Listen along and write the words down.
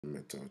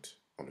method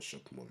on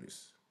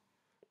Shopmovies.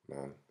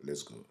 Now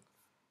let's go.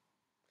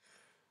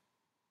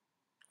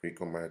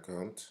 Click on my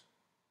account,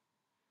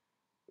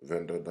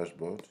 vendor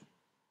dashboard,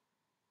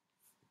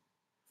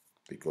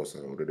 because I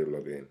already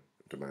logged in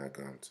to my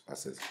account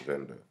as a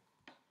vendor.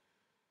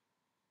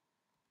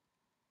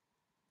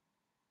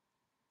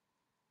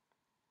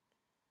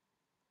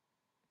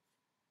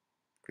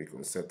 Click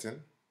on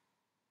setting,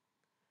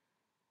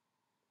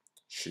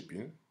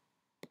 shipping.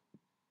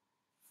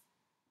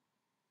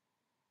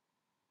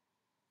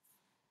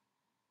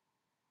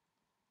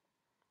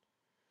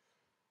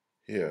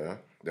 Here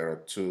there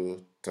are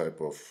two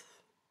type of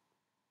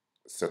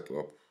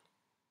setup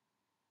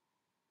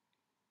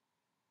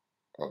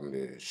on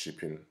the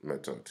shipping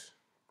method.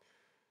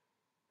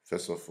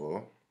 First of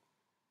all,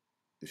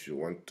 if you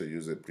want to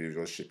use a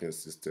previous shipping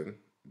system,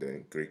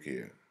 then click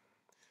here.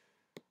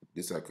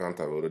 This account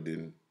have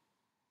already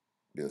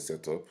been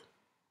set up.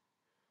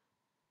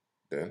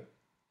 Then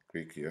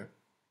click here,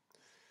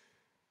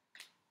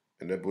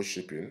 enable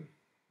shipping.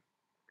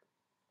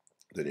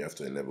 Then you have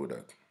to enable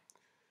that.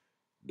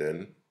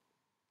 Then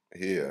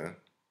here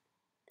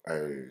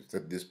I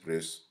set this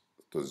price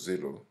to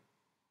 0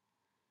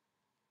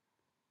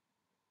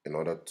 in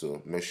order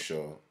to make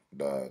sure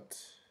that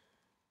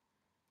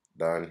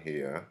down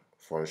here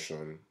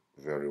function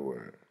very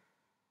well.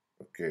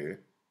 Okay,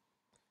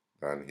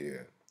 down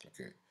here.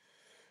 Okay,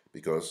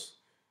 because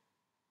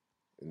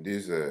in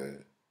this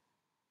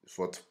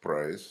fourth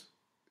price,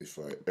 if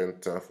I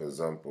enter, for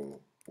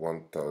example,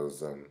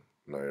 1,000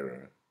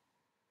 naira,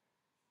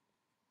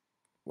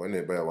 when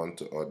a buyer want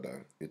to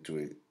order, it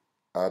will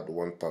add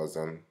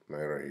 1,000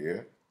 naira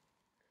here.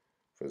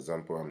 For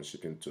example, I'm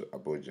shipping to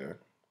Abuja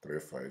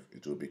 35,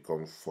 it will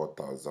become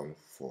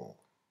 4,004.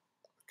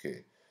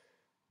 Okay,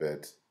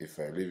 but if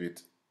I leave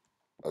it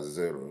as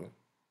 0,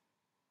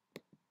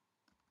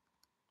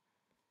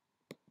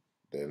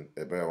 then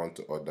a buyer want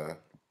to order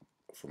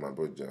from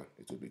Abuja,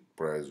 it will be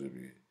price will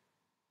be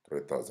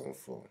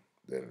 3,004.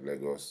 Then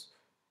Lagos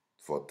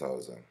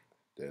 4,000.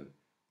 Then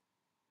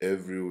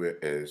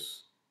everywhere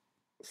else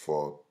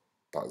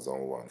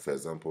 4,001. For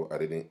example, I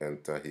didn't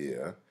enter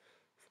here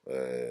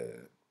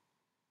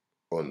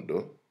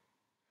Ondo.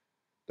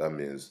 That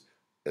means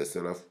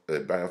a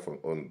buyer from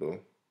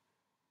Ondo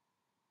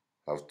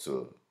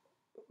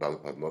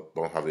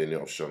don't have any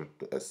option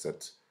to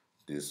accept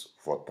this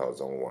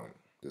 4,001.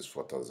 This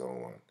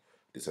 4,001.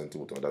 The same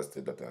thing with other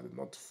states that are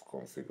not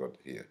configured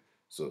here.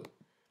 So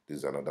this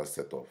is another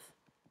set of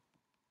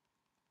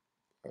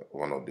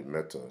one of the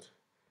methods.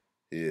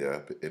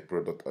 Here, a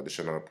product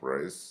additional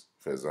price.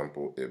 For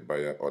example, a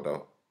buyer order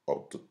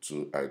up to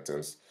 2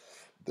 items,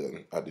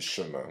 then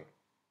additional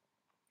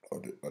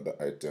of the other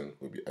item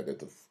will be added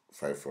to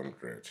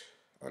 500,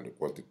 and the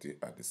quantity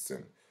are the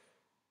same.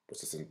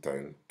 Processing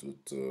time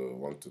to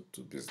 1 to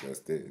 2 business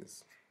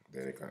days.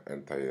 Then you can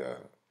enter your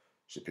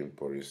shipping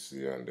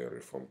policy and the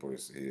refund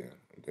policy here,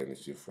 and then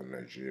ship from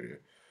Nigeria.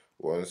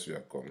 Once you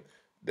are come,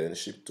 then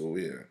ship to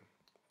where?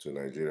 To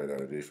Nigeria.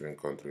 There are different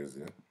countries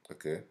here.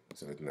 Okay,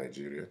 select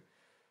Nigeria,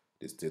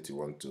 the state you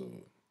want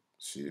to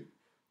ship.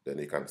 Then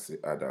you can say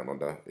add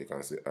another. You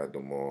can say add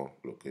more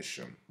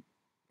location.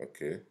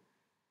 Okay,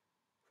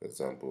 for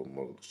example,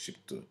 more ship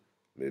to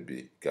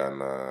maybe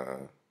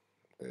Ghana,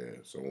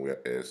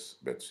 somewhere else,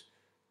 but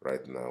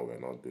right now we're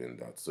not doing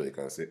that. So you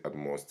can say add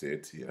more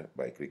state here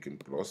by clicking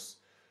plus.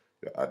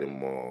 You're adding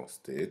more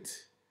state.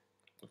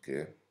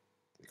 Okay,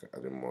 you can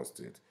add more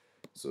state.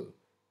 So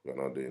we're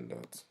not doing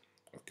that.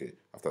 Okay,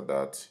 after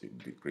that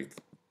you click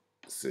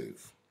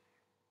save.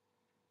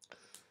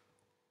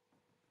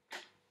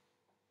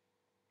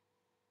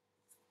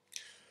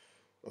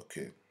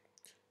 Okay,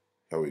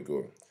 here we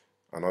go.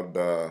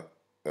 Another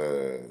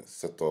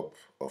setup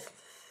of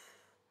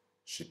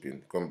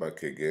shipping. Come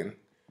back again,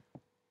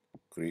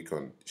 click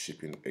on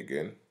shipping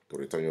again to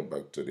return you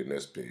back to the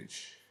next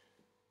page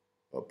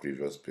or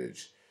previous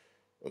page.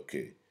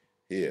 Okay,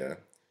 here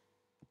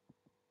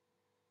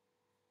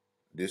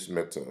this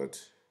method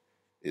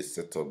is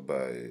set up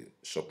by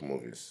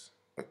Shopmovies.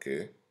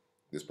 Okay,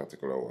 this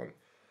particular one.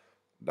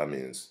 That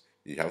means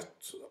you have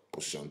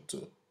option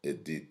to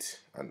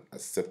edit and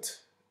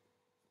accept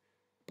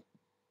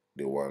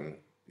the one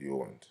you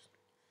want.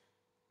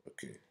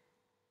 Okay,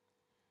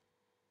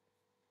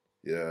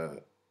 yeah,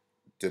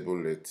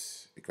 table it,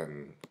 you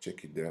can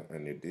check it there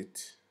and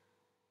edit.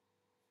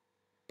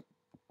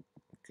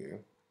 Okay,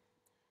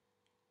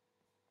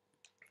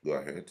 go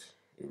ahead,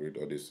 you read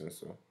all these things.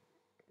 So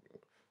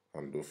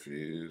handle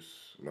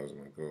fees,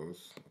 maximum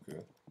goals.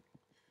 Okay,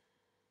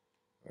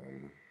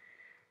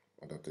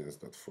 other things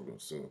that follow.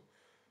 So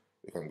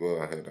you can go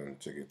ahead and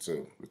check it.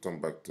 So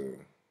return back to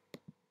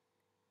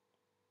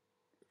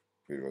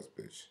previous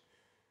page.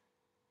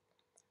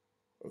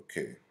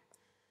 Okay,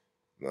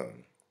 now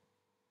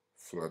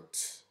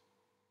flat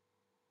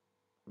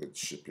rate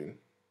shipping.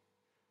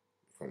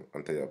 You can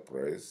enter your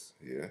price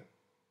here,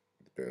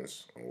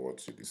 depends on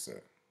what you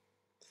decide.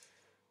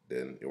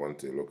 Then you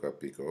want a local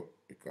pickup,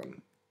 you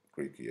can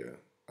click here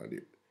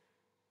and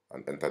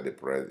enter the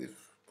price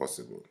if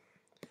possible.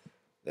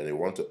 Then you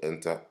want to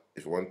enter,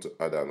 if you want to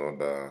add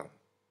another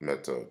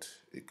method,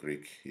 you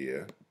click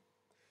here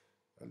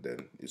and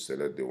then you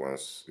select the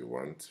ones you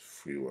want,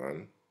 free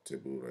one,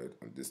 table rate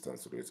and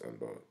distance rate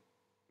and all,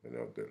 many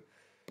of them.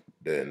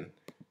 Then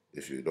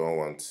if you don't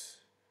want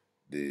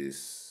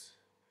this,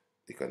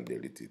 you can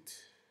delete it.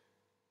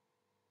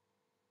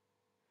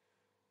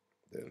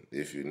 Then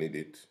if you need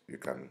it, you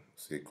can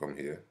see, come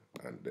here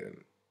and then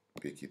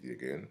pick it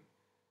again,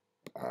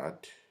 add.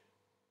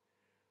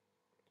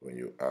 When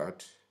you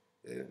add,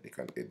 then you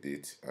can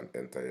edit and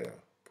enter your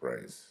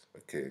price.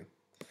 Okay,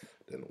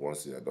 then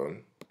once you are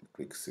done,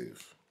 click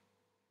save.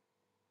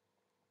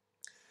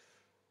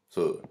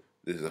 So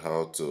this is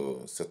how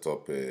to set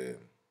up a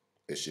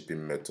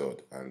shipping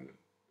method, and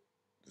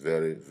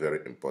very,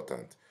 very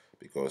important,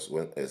 because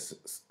when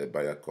a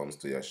buyer comes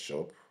to your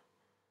shop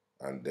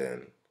and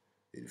then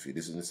if you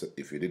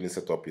didn't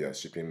set up your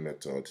shipping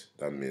method,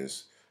 that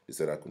means the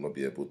seller could not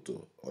be able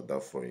to order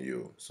from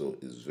you. So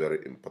it's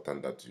very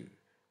important that you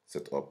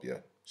set up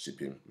your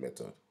shipping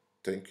method.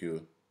 Thank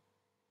you.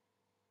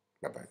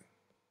 Bye bye.